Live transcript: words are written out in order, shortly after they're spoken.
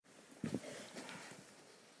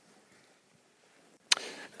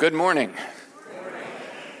Good morning.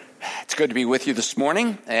 It's good to be with you this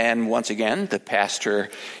morning. And once again, the pastor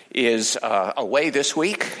is away this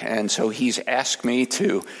week, and so he's asked me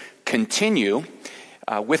to continue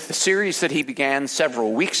with the series that he began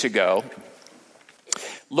several weeks ago,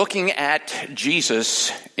 looking at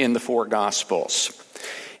Jesus in the four Gospels.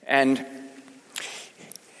 And if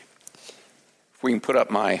we can put up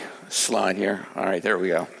my slide here. All right, there we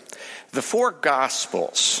go. The four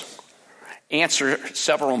Gospels answer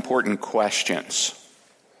several important questions.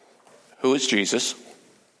 Who is Jesus?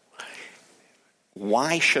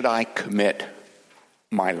 Why should I commit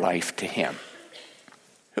my life to him?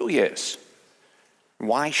 Who he is?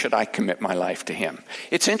 Why should I commit my life to him?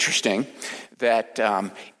 It's interesting that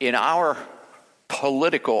in our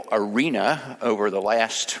political arena over the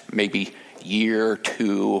last maybe year,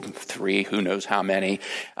 2, 3, who knows how many,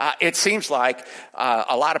 it seems like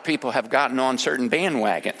a lot of people have gotten on certain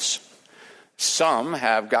bandwagons. Some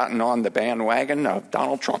have gotten on the bandwagon of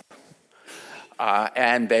Donald Trump,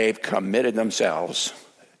 and they've committed themselves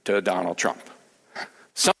to Donald Trump.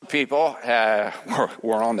 Some people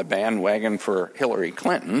were on the bandwagon for Hillary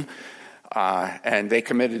Clinton, and they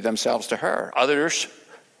committed themselves to her. Others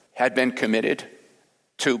had been committed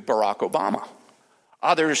to Barack Obama.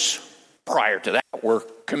 Others, prior to that, were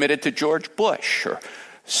committed to George Bush or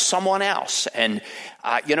someone else. And,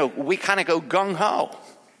 we kind of go gung-ho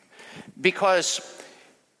because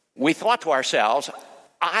we thought to ourselves,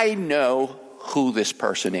 I know who this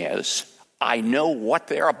person is. I know what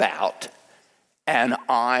they're about, and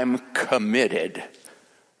I'm committed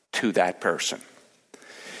to that person.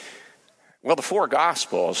 Well, the four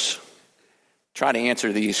Gospels try to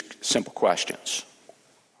answer these simple questions.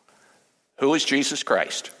 Who is Jesus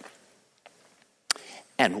Christ?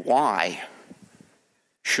 And why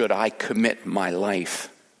should I commit my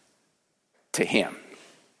life to him?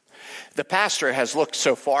 The pastor has looked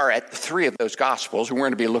so far at 3 of those Gospels, and we're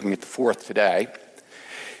going to be looking at the 4th today.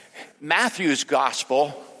 Matthew's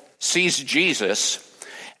Gospel sees Jesus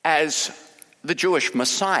as the Jewish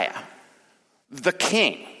Messiah, the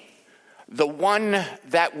King, the one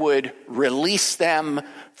that would release them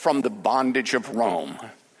from the bondage of Rome.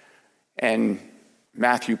 And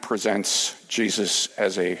Matthew presents Jesus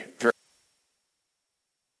as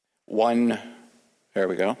one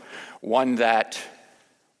that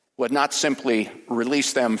would not simply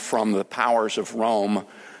release them from the powers of Rome,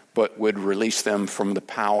 but would release them from the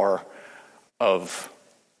power of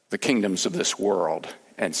the kingdoms of this world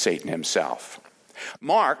and Satan himself.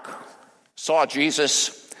 Mark saw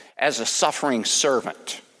Jesus as a suffering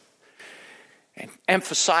servant and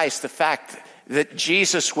emphasized the fact that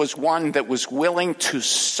Jesus was one that was willing to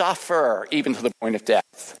suffer even to the point of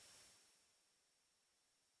death.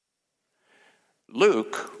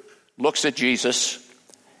 Luke looks at Jesus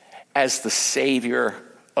as the Savior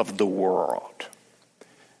of the world.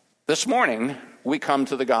 This morning, we come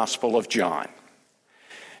to the Gospel of John.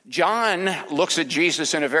 John looks at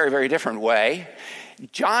Jesus in a very, very different way.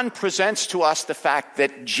 John presents to us the fact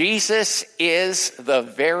that Jesus is the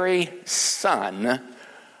very Son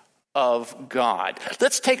of God.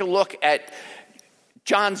 Let's take a look at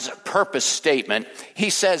John's purpose statement. He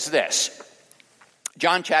says this,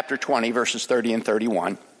 John chapter 20, verses 30 and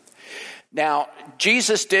 31. Now,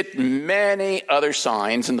 Jesus did many other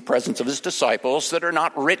signs in the presence of his disciples that are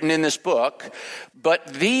not written in this book, but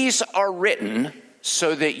these are written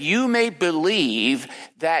so that you may believe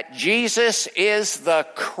that Jesus is the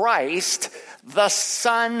Christ, the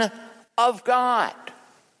Son of God,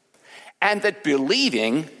 and that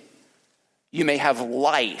believing you may have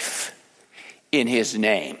life in his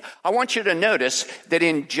name. I want you to notice that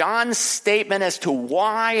in John's statement as to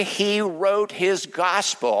why he wrote his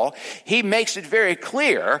gospel, he makes it very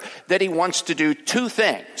clear that he wants to do 2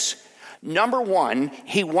 things. Number 1,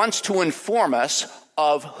 he wants to inform us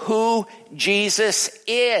of who Jesus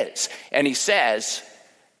is. And he says,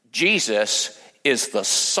 Jesus is the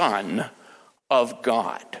Son of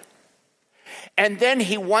God. And then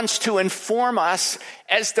he wants to inform us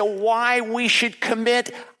as to why we should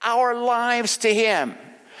commit our lives to him.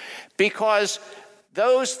 Because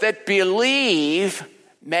those that believe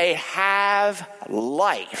may have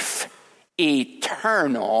life,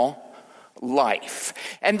 eternal life.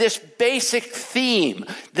 And this basic theme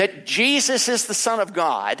that Jesus is the Son of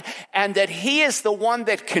God and that he is the one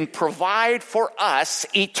that can provide for us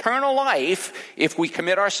eternal life if we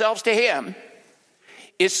commit ourselves to him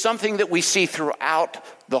is something that we see throughout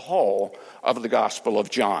the whole of the Gospel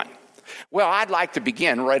of John. Well, I'd like to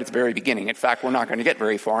begin right at the very beginning. In fact, we're not going to get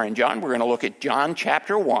very far in John. We're going to look at John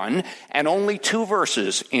chapter 1 and only 2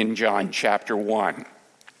 verses in John chapter 1.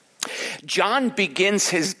 John begins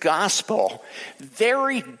his gospel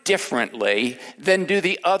very differently than do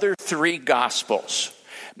the other three gospels.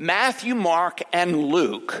 Matthew, Mark, and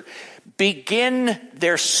Luke begin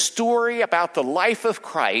their story about the life of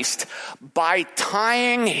Christ by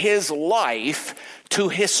tying his life to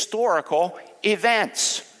historical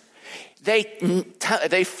events.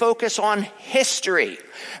 They focus on history.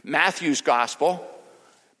 Matthew's gospel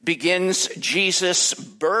begins Jesus'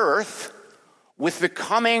 birth with the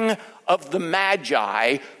coming of the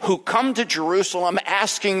Magi who come to Jerusalem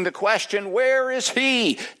asking the question, where is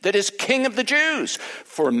he that is King of the Jews?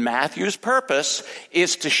 For Matthew's purpose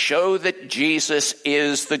is to show that Jesus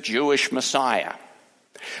is the Jewish Messiah.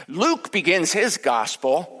 Luke begins his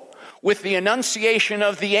gospel with the annunciation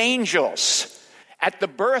of the angels at the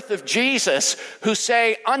birth of Jesus, who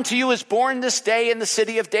say, unto you is born this day in the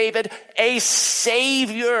city of David a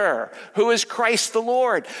Savior, who is Christ the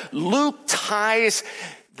Lord. Luke ties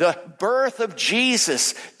the birth of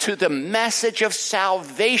Jesus to the message of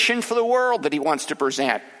salvation for the world that he wants to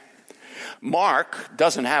present. Mark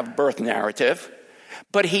doesn't have birth narrative,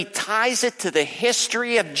 but he ties it to the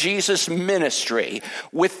history of Jesus' ministry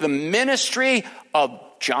with the ministry of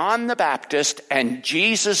John the Baptist and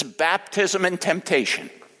Jesus' baptism and temptation.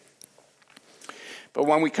 But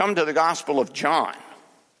when we come to the Gospel of John,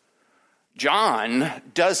 John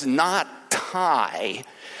does not tie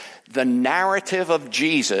the narrative of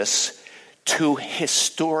Jesus to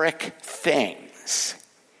historic things.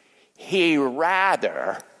 He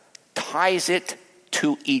rather ties it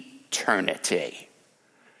to eternity.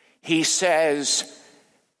 He says,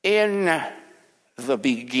 in the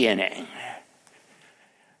beginning,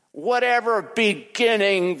 whatever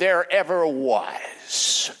beginning there ever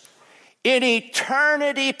was, in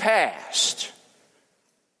eternity past,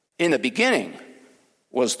 in the beginning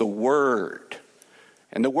was the Word.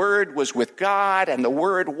 And the Word was with God, and the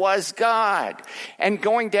Word was God. And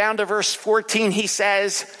going down to verse 14, he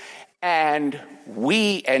says, and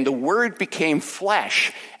the Word became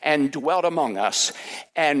flesh and dwelt among us,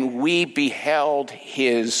 and we beheld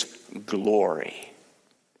his glory.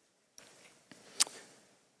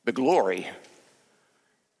 The glory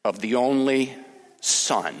of the only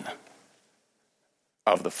Son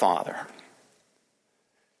of the Father.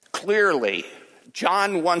 Clearly,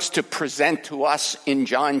 John wants to present to us in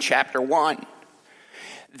John chapter 1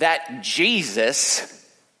 that Jesus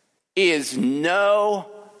is no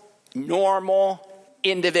normal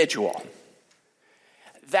individual.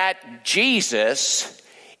 That Jesus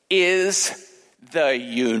is the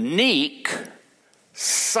unique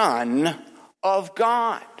Son of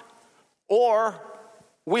God. Or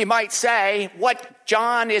we might say what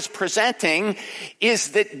John is presenting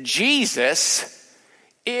is that Jesus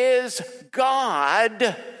is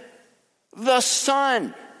God the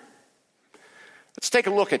Son. Let's take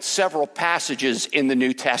a look at several passages in the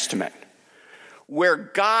New Testament where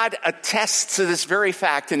God attests to this very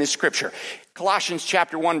fact in his scripture. Colossians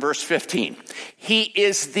chapter 1, verse 15. He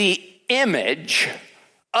is the image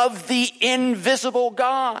of the invisible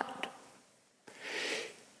God.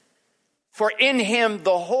 For in him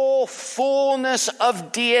the whole fullness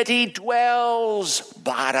of deity dwells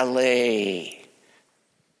bodily.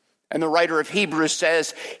 And the writer of Hebrews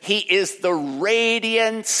says, he is the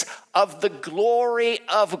radiance of the glory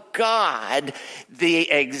of God, the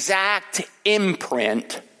exact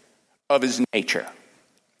imprint of his nature.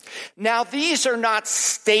 Now, these are not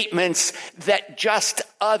statements that just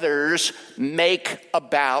others make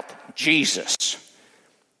about Jesus.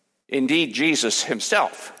 Indeed, Jesus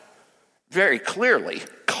himself very clearly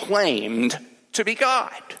claimed to be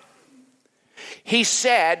God. He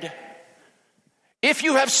said, if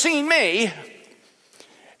you have seen me,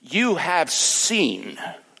 you have seen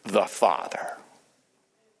the Father.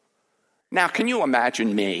 Now, can you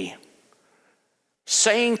imagine me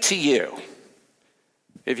saying to you,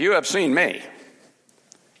 if you have seen me,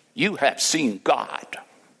 you have seen God?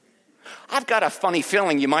 I've got a funny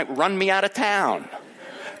feeling you might run me out of town,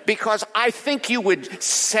 because I think you would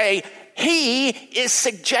say, he is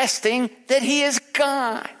suggesting that he is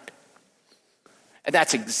God. And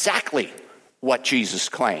that's exactly what Jesus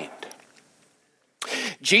claimed.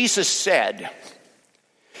 Jesus said,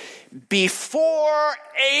 before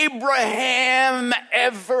Abraham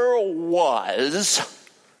ever was,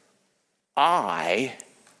 I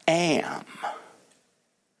am.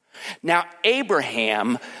 Now,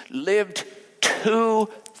 Abraham lived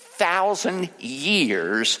 2,000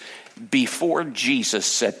 years before Jesus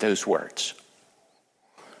said those words.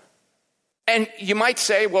 And you might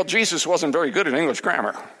say, well, Jesus wasn't very good at English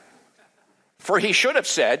grammar. For he should have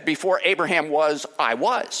said, before Abraham was, I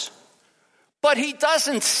was. But he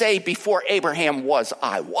doesn't say before Abraham was,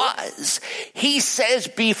 I was. He says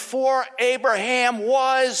before Abraham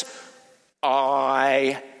was,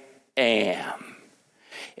 I am.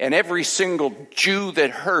 And every single Jew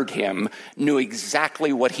that heard him knew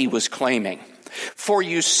exactly what he was claiming. For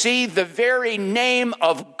you see, the very name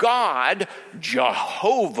of God,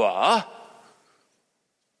 Jehovah,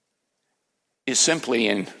 is simply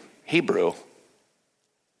in Hebrew,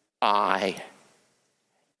 I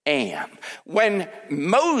am. When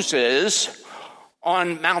Moses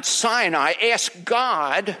on Mount Sinai asked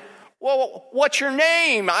God, well, what's your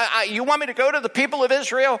name? You want me to go to the people of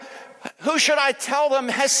Israel? Who should I tell them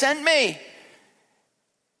has sent me?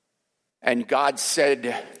 And God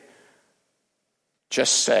said,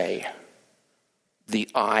 just say, the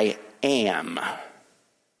I am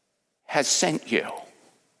has sent you.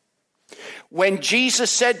 When Jesus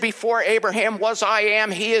said before Abraham was I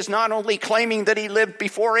am, he is not only claiming that he lived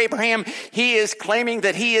before Abraham, he is claiming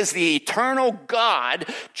that he is the eternal God,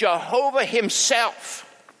 Jehovah himself.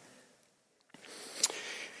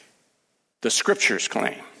 The scriptures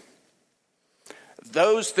claim.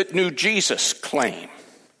 Those that knew Jesus claim.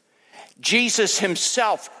 Jesus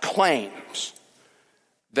himself claims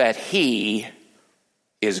that he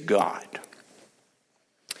is God.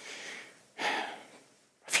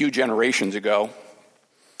 A few generations ago,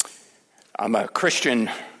 I'm a Christian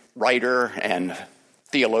writer and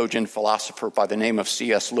theologian, philosopher by the name of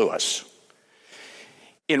C.S. Lewis.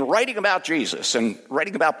 In writing about Jesus and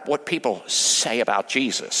writing about what people say about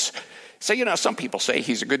Jesus, some people say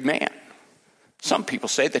he's a good man. Some people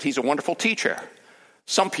say that he's a wonderful teacher.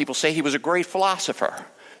 Some people say he was a great philosopher.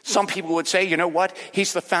 Some people would say,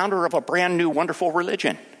 he's the founder of a brand new wonderful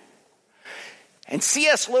religion. And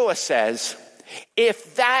C.S. Lewis says,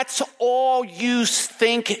 if that's all you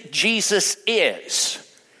think Jesus is,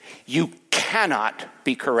 you cannot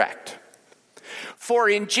be correct. For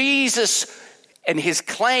in Jesus and his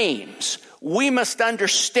claims, we must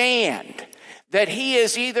understand that he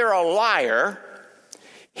is either a liar,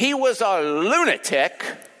 he was a lunatic,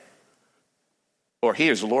 or he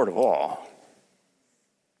is Lord of all.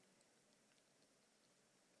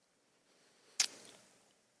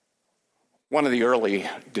 One of the early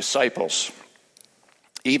disciples,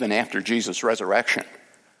 even after Jesus' resurrection,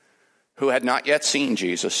 who had not yet seen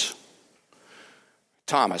Jesus,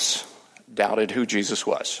 Thomas, doubted who Jesus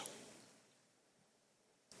was.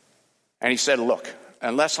 And he said, look,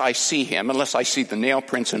 unless I see him, unless I see the nail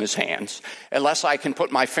prints in his hands, unless I can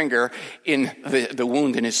put my finger in the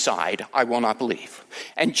wound in his side, I will not believe.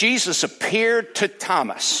 And Jesus appeared to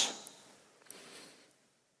Thomas.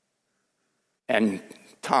 And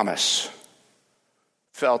Thomas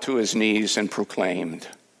fell to his knees and proclaimed,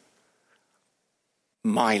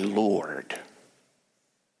 my Lord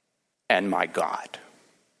and my God.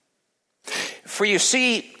 For you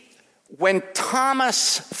see, when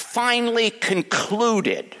Thomas finally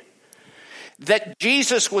concluded that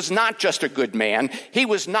Jesus was not just a good man, he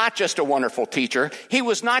was not just a wonderful teacher, he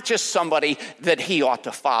was not just somebody that he ought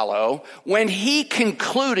to follow, when he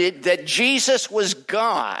concluded that Jesus was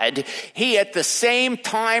God, he at the same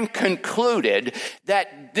time concluded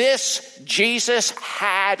that this Jesus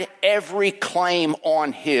had every claim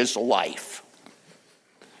on his life.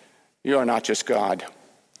 You are not just God.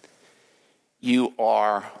 You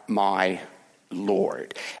are my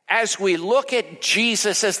Lord. As we look at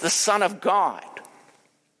Jesus as the Son of God,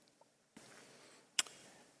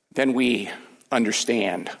 then we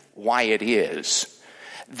understand why it is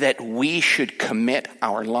that we should commit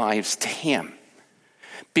our lives to him.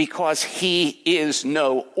 Because he is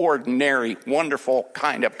no ordinary, wonderful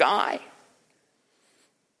kind of guy.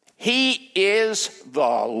 He is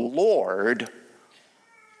the Lord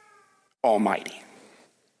Almighty.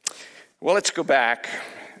 Well, let's go back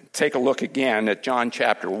and take a look again at John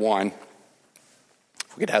chapter 1.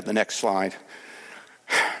 If we could have the next slide.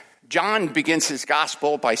 John begins his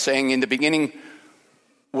gospel by saying, in the beginning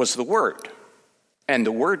was the Word, and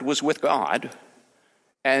the Word was with God,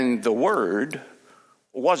 and the Word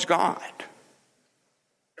was God.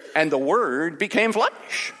 And the Word became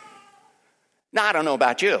flesh. Now, I don't know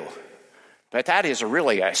about you, but that is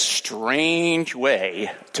really a strange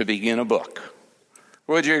way to begin a book.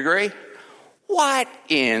 Would you agree? What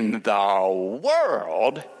in the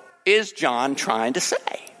world is John trying to say?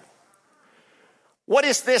 What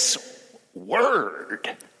is this word?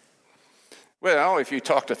 Well, if you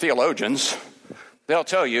talk to theologians, they'll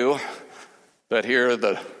tell you that here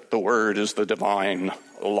the word is the divine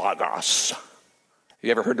logos.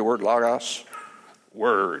 You ever heard the word logos?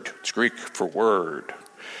 Word. It's Greek for word.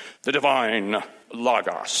 the divine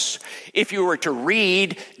logos. If you were to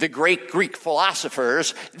read the great Greek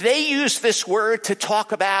philosophers, they use this word to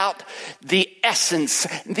talk about the essence,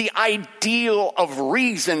 the ideal of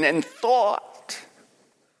reason and thought.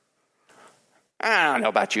 I don't know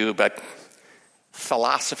about you, but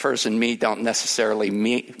philosophers and me don't necessarily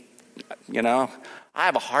meet, I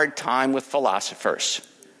have a hard time with philosophers.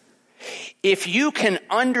 If you can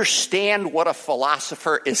understand what a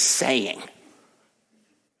philosopher is saying,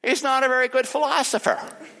 he's not a very good philosopher.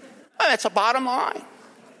 That's a bottom line.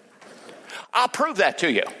 I'll prove that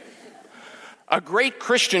to you. A great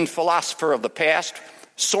Christian philosopher of the past,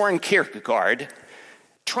 Soren Kierkegaard,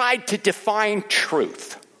 tried to define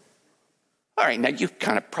truth. All right, now you've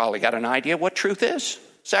kind of probably got an idea what truth is.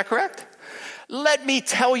 Is that correct? Let me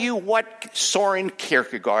tell you what Soren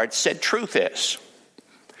Kierkegaard said truth is.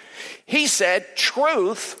 He said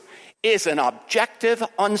truth is an objective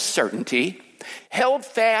uncertainty held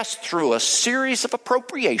fast through a series of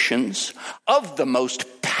appropriations of the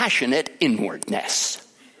most passionate inwardness.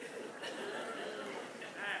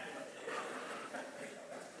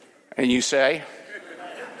 And you say,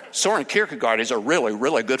 Soren Kierkegaard is a really,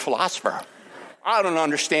 really good philosopher. I don't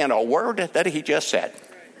understand a word that he just said.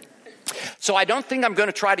 So I don't think I'm going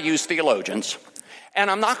to try to use theologians, and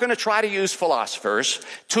I'm not going to try to use philosophers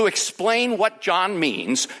to explain what John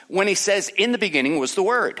means when he says, in the beginning was the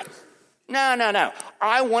Word. No.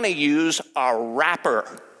 I want to use a rapper.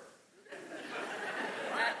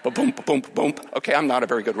 Boom, boom, boom. Okay, I'm not a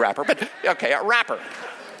very good rapper, but okay, a rapper.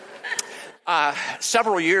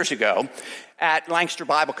 Several years ago at Lancaster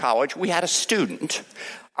Bible College, we had a student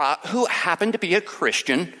who happened to be a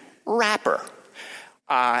Christian rapper.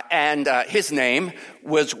 And his name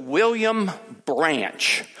was William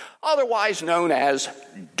Branch, otherwise known as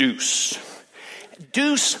Deuce.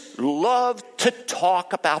 Deuce loved to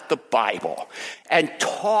talk about the Bible and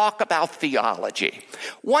talk about theology.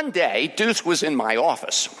 One day, Deuce was in my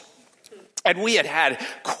office, and we had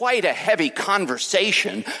quite a heavy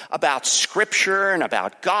conversation about Scripture and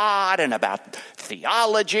about God and about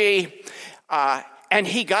theology. And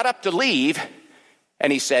he got up to leave,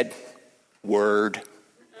 and he said, "Word."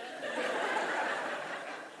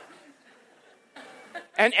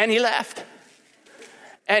 And he left.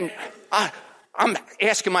 And I'm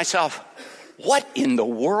asking myself, what in the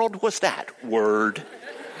world was that? Word.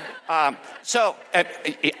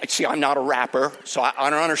 See, I'm not a rapper, so I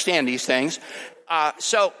don't understand these things.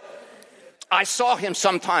 So I saw him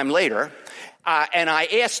sometime later, and I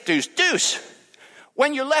asked Deuce,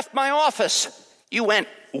 when you left my office, you went,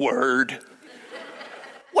 "Word."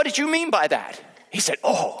 What did you mean by that? He said,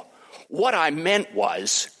 what I meant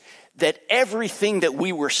was that everything that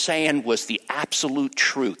we were saying was the absolute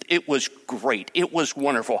truth. It was great. It was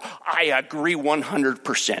wonderful. I agree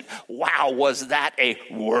 100%. Wow, was that a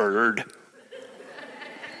word?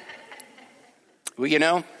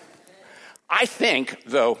 Well, I think,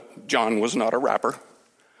 though John was not a rapper,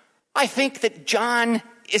 I think that John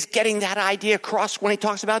is getting that idea across when he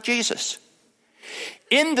talks about Jesus.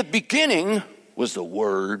 In the beginning was the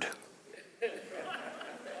Word.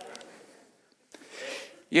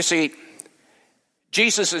 You see,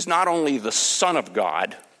 Jesus is not only the Son of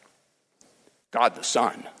God, God the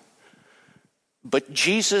Son, but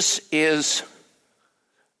Jesus is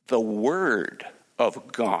the Word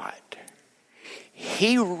of God.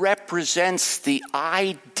 He represents the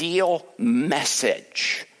ideal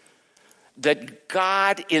message that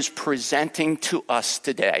God is presenting to us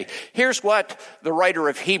today. Here's what the writer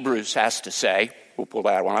of Hebrews has to say. We'll pull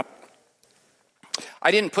that one up.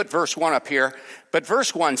 I didn't put verse 1 up here, but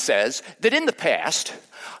verse 1 says that in the past,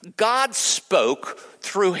 God spoke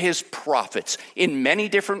through his prophets in many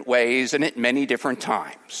different ways and at many different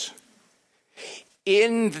times.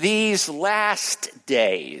 In these last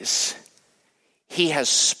days, he has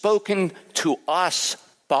spoken to us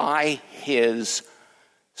by his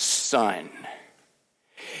Son.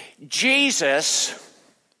 Jesus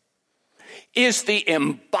is the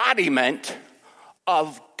embodiment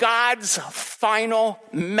of God's final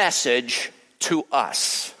message to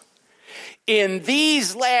us. In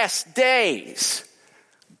these last days,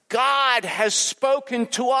 God has spoken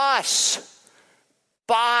to us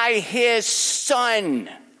by his Son.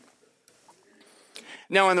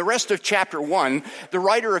 Now, in the rest of chapter 1, the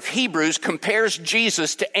writer of Hebrews compares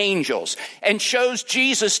Jesus to angels and shows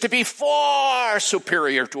Jesus to be far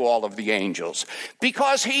superior to all of the angels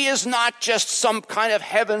because he is not just some kind of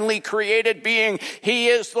heavenly created being. He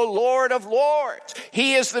is the Lord of lords.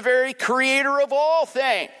 He is the very creator of all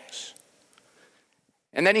things.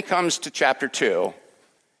 And then he comes to chapter 2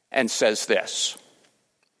 and says this: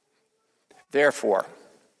 "Therefore,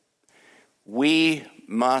 we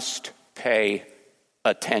must pay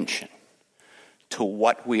attention to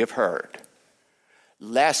what we have heard,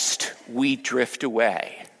 lest we drift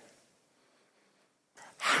away.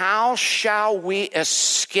 How shall we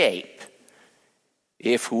escape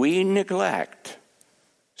if we neglect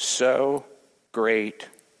so great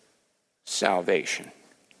salvation?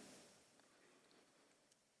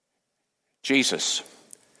 Jesus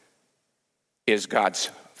is God's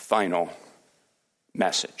final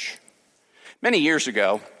message. Many years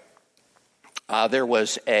ago, there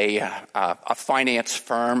was a finance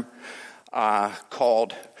firm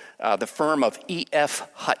called the firm of E.F.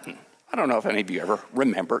 Hutton. I don't know if any of you ever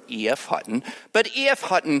remember E.F. Hutton, but E.F.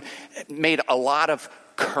 Hutton made a lot of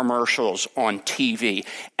commercials on TV,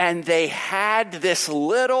 and they had this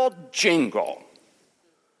little jingle.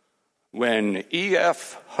 When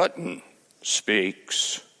E.F. Hutton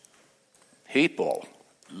speaks, people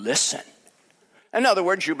listen. In other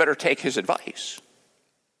words, you better take his advice.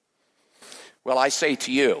 Well, I say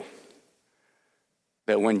to you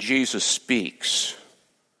that when Jesus speaks,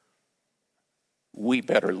 we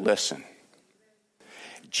better listen.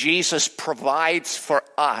 Jesus provides for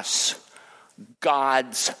us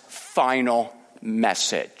God's final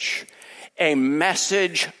message, a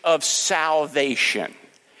message of salvation,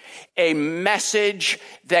 a message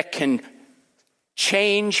that can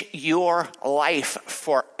change your life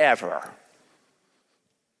forever.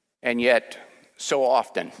 And yet, so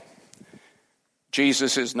often,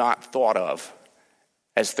 Jesus is not thought of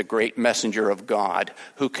as the great messenger of God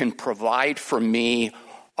who can provide for me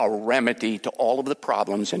a remedy to all of the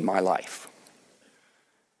problems in my life.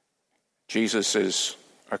 Jesus is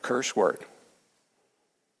a curse word.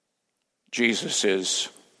 Jesus is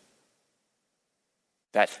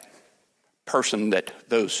that person that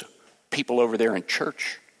those people over there in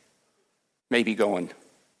church maybe go and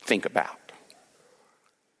think about.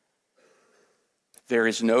 There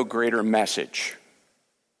is no greater message,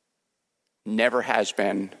 never has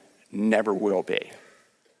been, never will be,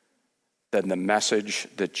 than the message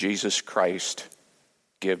that Jesus Christ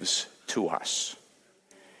gives to us.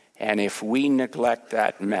 And if we neglect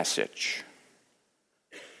that message,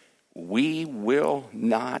 we will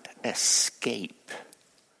not escape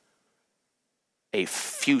a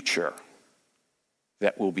future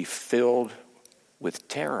that will be filled with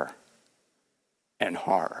terror and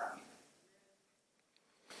horror.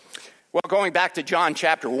 Well, going back to John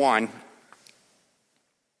chapter 1,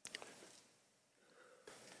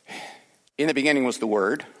 in the beginning was the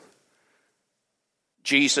Word.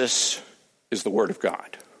 Jesus is the Word of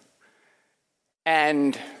God.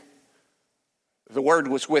 And the Word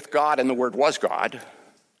was with God, and the Word was God.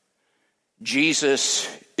 Jesus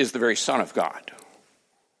is the very Son of God.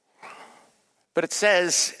 But it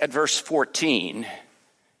says at verse 14,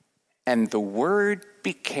 and the Word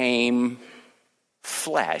became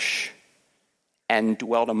flesh and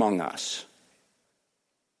dwelt among us.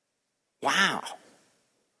 Wow.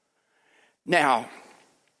 Now,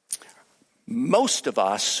 most of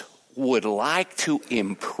us would like to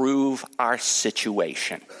improve our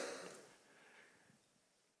situation.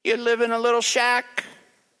 You live in a little shack.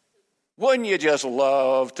 Wouldn't you just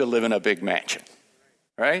love to live in a big mansion?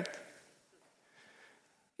 Right?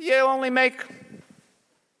 You only make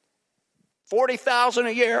 $40,000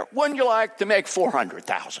 a year. Wouldn't you like to make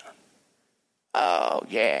 $400,000? Oh,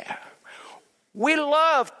 yeah. We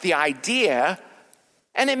love the idea,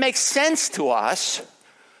 and it makes sense to us,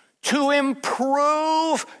 to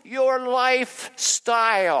improve your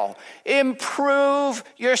lifestyle, improve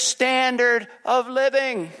your standard of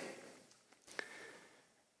living.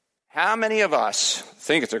 How many of us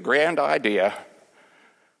think it's a grand idea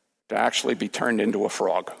to actually be turned into a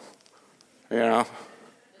frog? You know?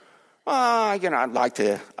 I'd like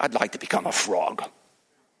to become a frog.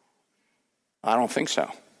 I don't think so.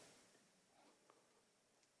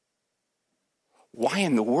 Why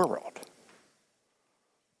in the world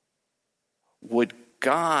would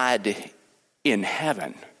God in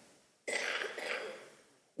heaven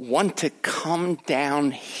want to come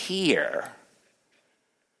down here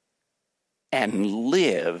and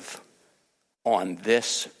live on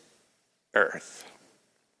this earth?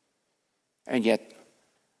 And yet,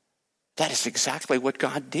 that is exactly what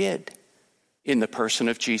God did in the person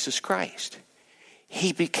of Jesus Christ.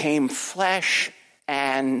 He became flesh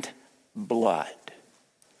and blood.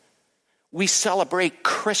 We celebrate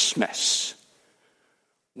Christmas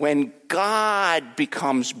when God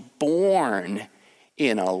becomes born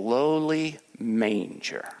in a lowly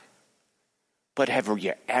manger. But have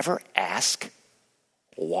you ever asked,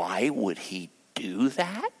 why would he do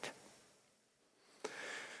that?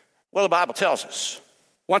 Well, the Bible tells us.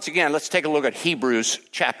 Once again, let's take a look at Hebrews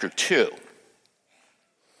chapter 2.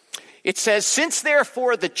 It says, "Since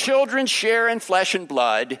therefore the children share in flesh and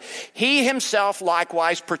blood, he himself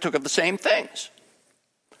likewise partook of the same things,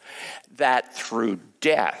 that through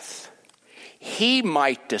death he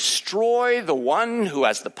might destroy the one who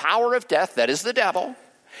has the power of death, that is the devil,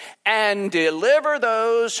 and deliver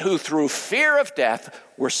those who through fear of death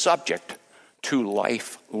were subject to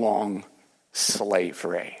lifelong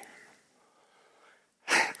slavery."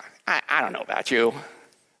 I don't know about you,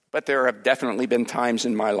 but there have definitely been times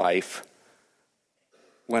in my life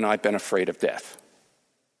when I've been afraid of death.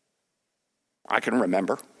 I can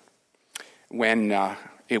remember when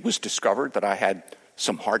it was discovered that I had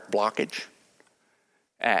some heart blockage,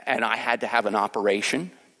 and I had to have an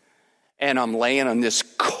operation, and I'm laying in this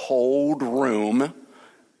cold room,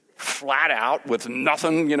 flat out, with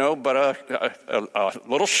nothing, but a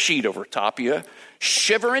little sheet over top of you,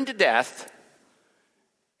 shivering to death,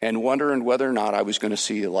 and wondering whether or not I was going to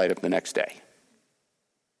see the light of the next day.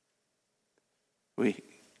 We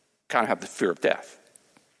kind of have the fear of death.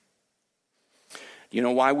 You know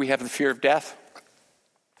why we have the fear of death?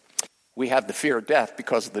 We have the fear of death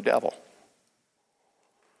because of the devil.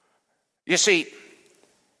 You see,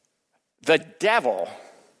 the devil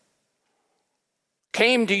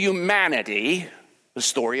came to humanity, the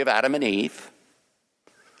story of Adam and Eve,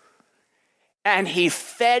 and he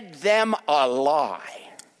fed them a lie.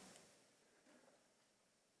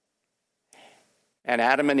 And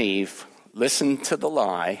Adam and Eve listened to the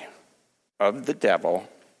lie of the devil,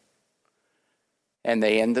 and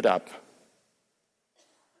they ended up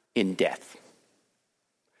in death.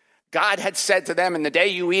 God had said to them, "In the day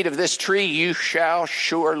you eat of this tree, you shall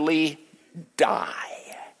surely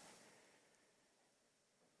die."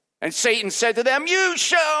 And Satan said to them, "You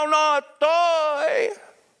shall not die."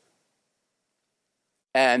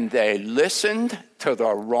 And they listened to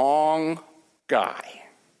the wrong guy.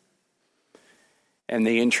 And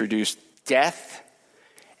they introduced death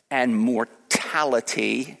and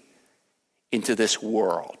mortality into this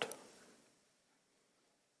world.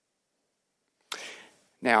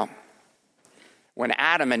 Now, when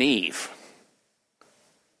Adam and Eve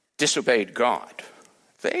disobeyed God,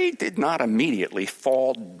 they did not immediately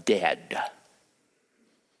fall dead.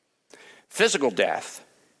 Physical death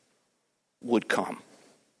would come.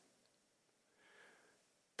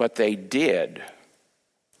 But they did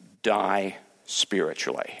die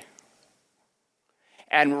spiritually.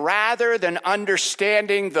 And rather than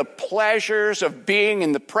understanding the pleasures of being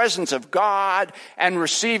in the presence of God and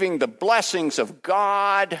receiving the blessings of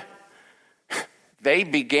God, they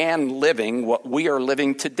began living what we are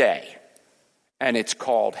living today. And it's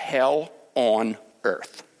called hell on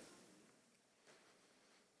earth.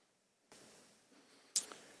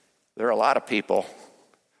 There are a lot of people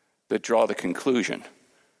that draw the conclusion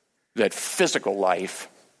that physical life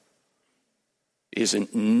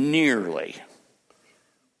isn't nearly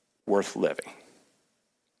worth living.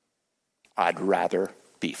 I'd rather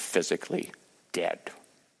be physically dead.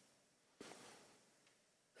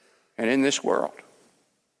 And in this world,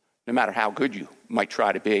 no matter how good you might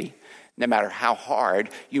try to be, no matter how hard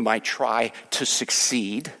you might try to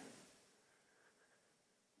succeed,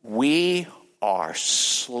 we are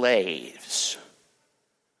slaves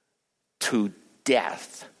to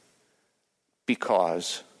death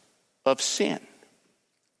because of sin.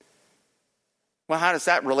 Well, how does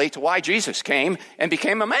that relate to why Jesus came and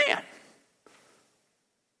became a man?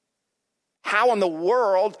 How in the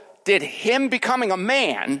world did him becoming a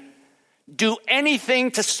man do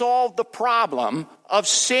anything to solve the problem of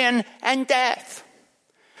sin and death?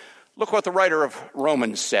 Look what the writer of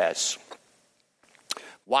Romans says.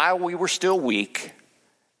 While we were still weak,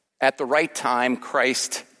 at the right time,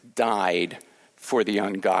 Christ died for the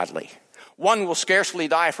ungodly. One will scarcely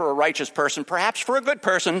die for a righteous person, perhaps for a good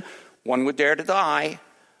person, one would dare to die.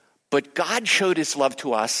 But God showed his love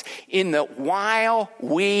to us in that while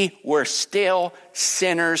we were still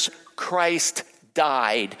sinners, Christ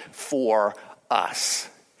died for us.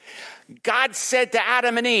 God said to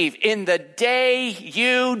Adam and Eve, "In the day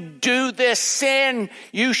you do this sin,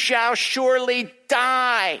 you shall surely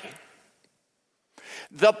die."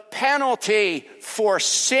 The penalty for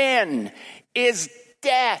sin is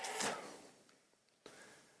death.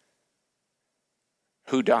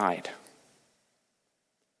 Who died?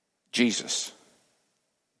 Jesus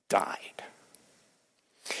died.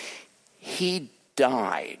 He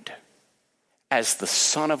died as the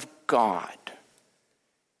Son of God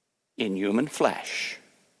in human flesh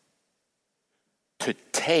to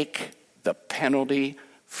take the penalty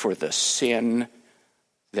for the sin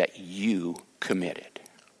that you committed.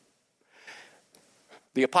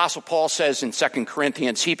 The Apostle Paul says in 2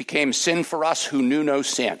 Corinthians, "He became sin for us who knew no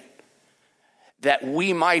sin, that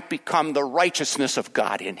we might become the righteousness of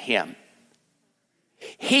God in him.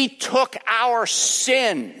 He took our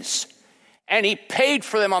sins and he paid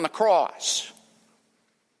for them on the cross.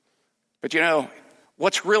 But you know,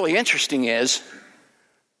 what's really interesting is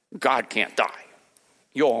God can't die.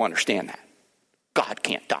 You all understand that. God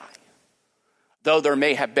can't die. Though there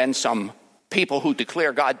may have been some people who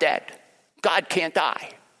declare God dead, God can't die.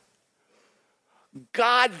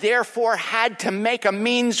 God therefore had to make a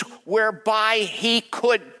means whereby he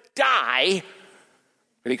could die,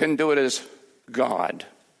 but he couldn't do it as God.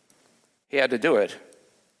 He had to do it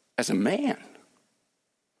as a man.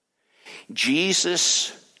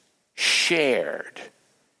 Jesus shared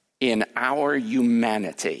in our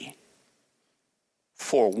humanity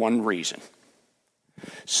for one reason,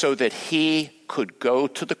 so that he could go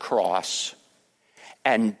to the cross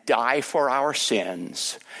and die for our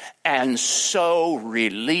sins and so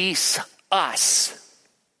release us.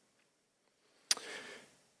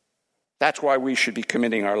 That's why we should be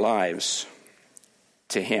committing our lives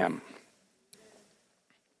to him.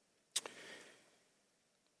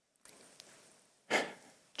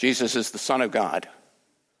 Jesus is the Son of God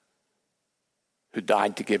who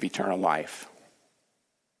died to give eternal life.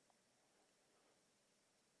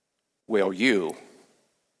 Will you,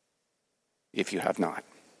 if you have not,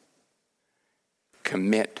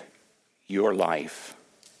 commit your life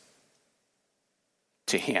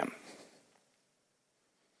to him?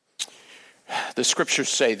 The scriptures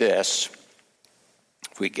say this.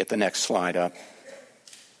 If we get the next slide up.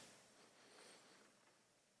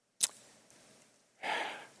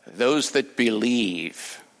 Those that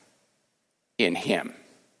believe in him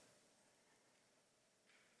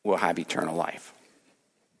will have eternal life.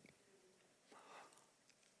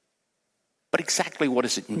 But exactly what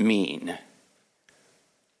does it mean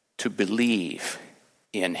to believe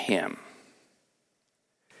in him?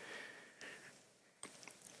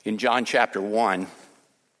 In John chapter 1,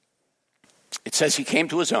 it says he came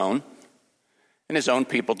to his own, and his own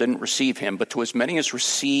people didn't receive him, but to as many as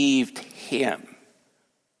received him,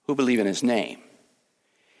 who believe in his name,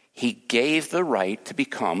 he gave the right to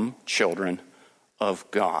become children of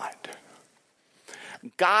God.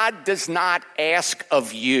 God does not ask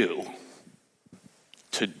of you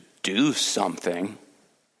to do something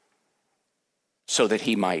so that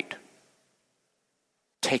he might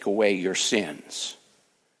take away your sins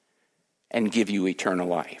and give you eternal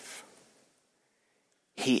life.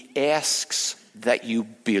 He asks that you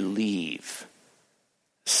believe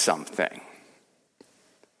something.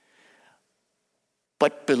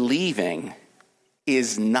 But believing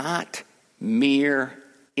is not mere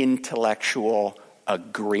intellectual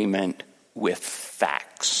agreement with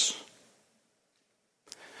facts.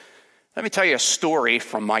 Let me tell you a story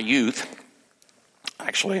from my youth.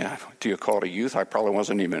 Actually, do you call it a youth? I probably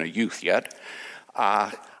wasn't even a youth yet.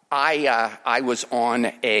 I was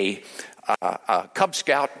on a Cub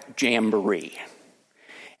Scout jamboree.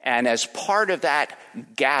 And as part of that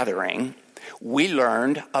gathering, we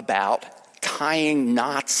learned about tying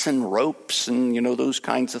knots and ropes and, those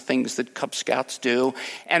kinds of things that Cub Scouts do.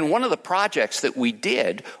 And one of the projects that we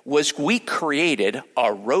did was we created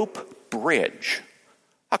a rope bridge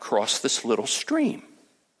across this little stream,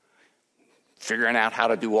 figuring out how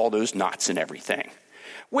to do all those knots and everything.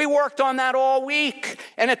 We worked on that all week,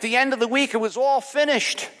 and at the end of the week, it was all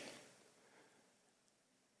finished.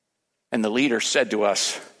 And the leader said to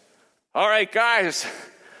us, "All right, guys,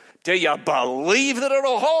 do you believe that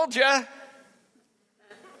it'll hold you?"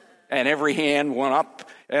 And every hand went up,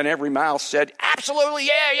 and every mouth said, "Absolutely,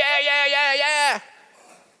 yeah.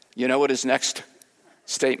 You know what his next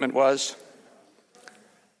statement was?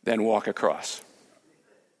 Then walk across.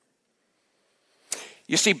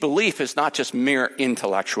 You see, belief is not just mere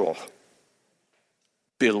intellectual.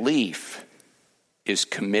 Belief is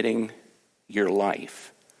committing your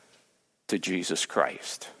life to Jesus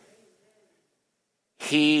Christ.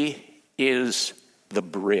 He is the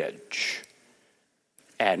bridge.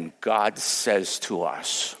 And God says to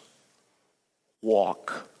us,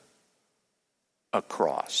 walk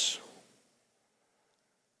across.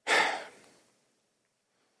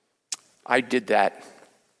 I did that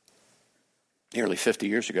nearly 50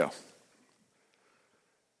 years ago.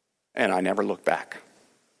 And I never looked back.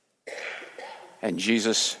 And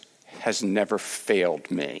Jesus has never failed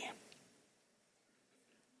me.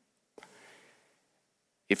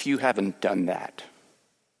 If you haven't done that,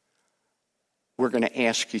 we're going to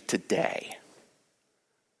ask you today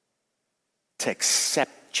to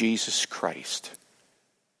accept Jesus Christ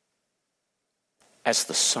as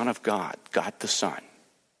the Son of God, God the Son,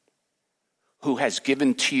 who has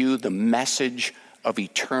given to you the message of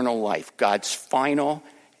eternal life, God's final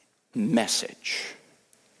message.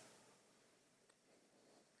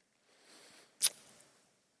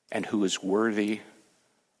 And who is worthy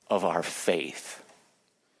of our faith,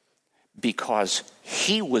 because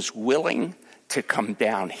he was willing to come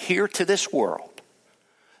down here to this world,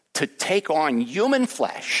 to take on human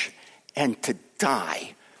flesh and to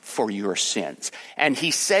die for your sins. And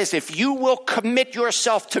he says, if you will commit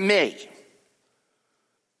yourself to me,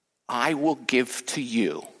 I will give to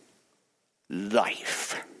you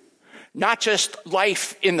life. Not just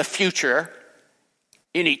life in the future,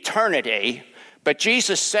 in eternity, but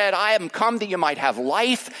Jesus said, I am come that you might have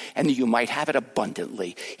life and that you might have it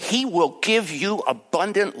abundantly. He will give you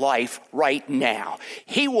abundant life right now.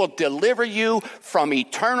 He will deliver you from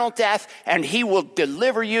eternal death, and he will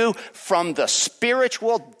deliver you from the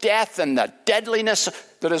spiritual death and the deadliness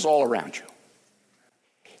that is all around you.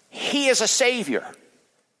 He is a Savior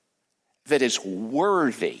that is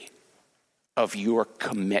worthy of your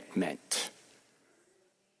commitment.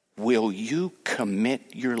 Will you commit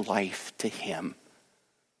your life to him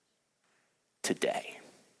today?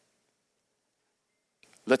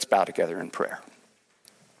 Let's bow together in prayer.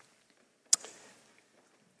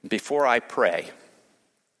 Before I pray,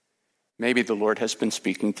 maybe the Lord has been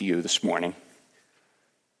speaking to you this morning,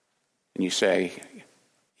 and you say,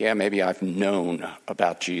 yeah, maybe I've known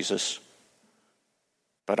about Jesus,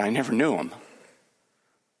 but I never knew him.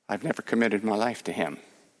 I've never committed my life to him.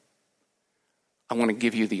 I want to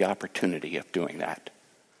give you the opportunity of doing that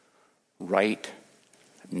right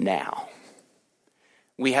now.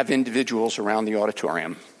 We have individuals around the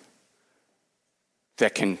auditorium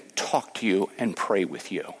that can talk to you and pray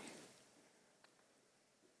with you.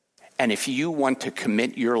 And if you want to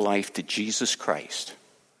commit your life to Jesus Christ,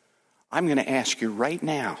 I'm going to ask you right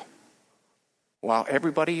now, while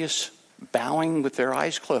everybody is bowing with their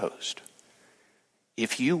eyes closed,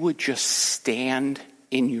 if you would just stand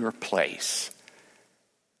in your place.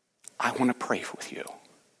 I want to pray with you,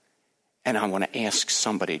 and I want to ask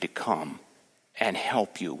somebody to come and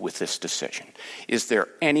help you with this decision. Is there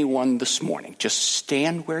anyone this morning? Just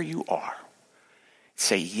stand where you are.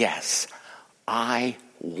 Say, yes, I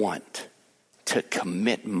want to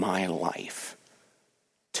commit my life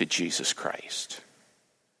to Jesus Christ.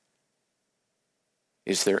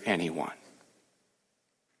 Is there anyone?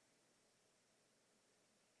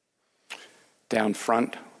 Down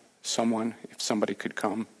front, someone, if somebody could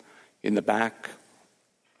come. In the back.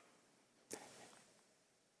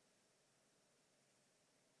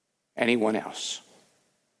 Anyone else?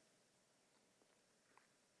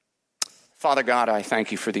 Father God, I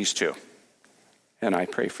thank you for these two, and I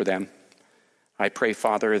pray for them. I pray,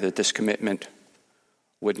 Father, that this commitment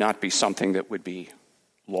would not be something that would be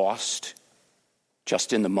lost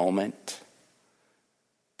just in the moment,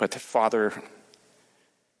 but that, Father,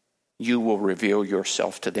 you will reveal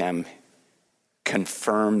yourself to them,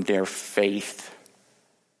 confirm their faith,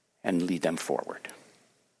 and lead them forward.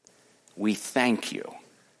 We thank you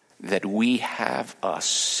that we have a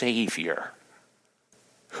Savior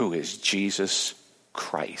who is Jesus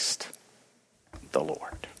Christ, the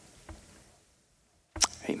Lord.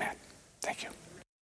 Amen. Thank you.